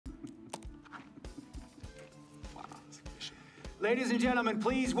Ladies and gentlemen,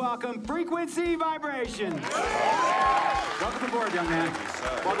 please welcome Frequency Vibrations. Welcome aboard, young man.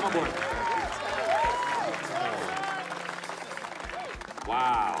 Welcome aboard.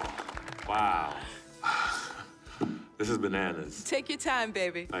 Wow. Wow. This is bananas. Take your time,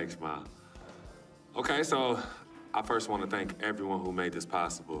 baby. Thanks, Ma. Okay, so I first want to thank everyone who made this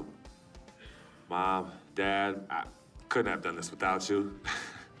possible. Mom, Dad, I couldn't have done this without you.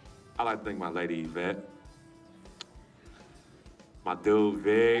 I'd like to thank my lady, Yvette. My dude,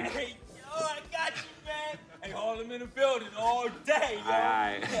 Vic. Hey, yo, I got you, man. Hey, Harlem in the building all day, yo.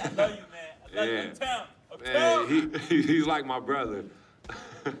 Aye. Yeah, I love you, man. I love you. Yeah. Uptown. He's like my brother.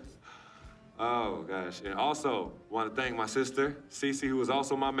 Oh, gosh. And also, want to thank my sister, Cece, who was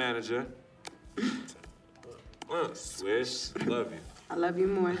also my manager. Swish, love you. I love you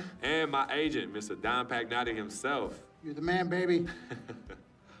more. And my agent, Mr. Don Pagnotti himself. You're the man, baby.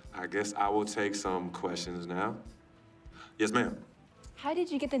 I guess I will take some questions now. Yes, ma'am. How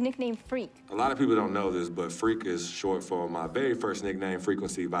did you get the nickname Freak? A lot of people don't know this, but Freak is short for my very first nickname,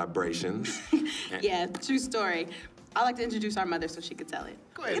 Frequency Vibrations. Yeah, true story. I like to introduce our mother so she could tell it.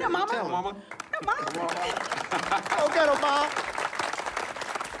 Go ahead. You know, Mama. Tell her, Mama. No, Mama. Okay, Mom.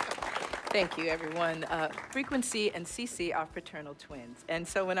 Thank you, everyone. Frequency and Cece are fraternal twins. And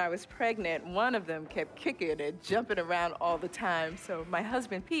so when I was pregnant, one of them kept kicking and jumping around all the time. So my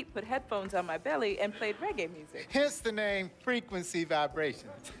husband, Pete, put headphones on my belly and played reggae music. Hence the name Frequency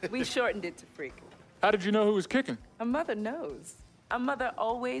Vibrations. We shortened it to Freak. How did you know who was kicking? A mother knows. A mother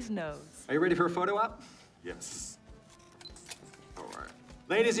always knows. Are you ready for a photo op? Yes. All right.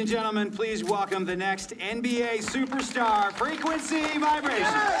 Ladies and gentlemen, please welcome the next NBA superstar, Frequency Vibrations.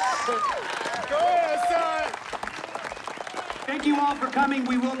 Go ahead, son. Thank you all for coming.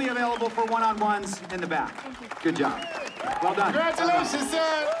 We will be available for one-on-ones in the back. Good job. Well done. Congratulations,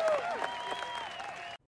 son.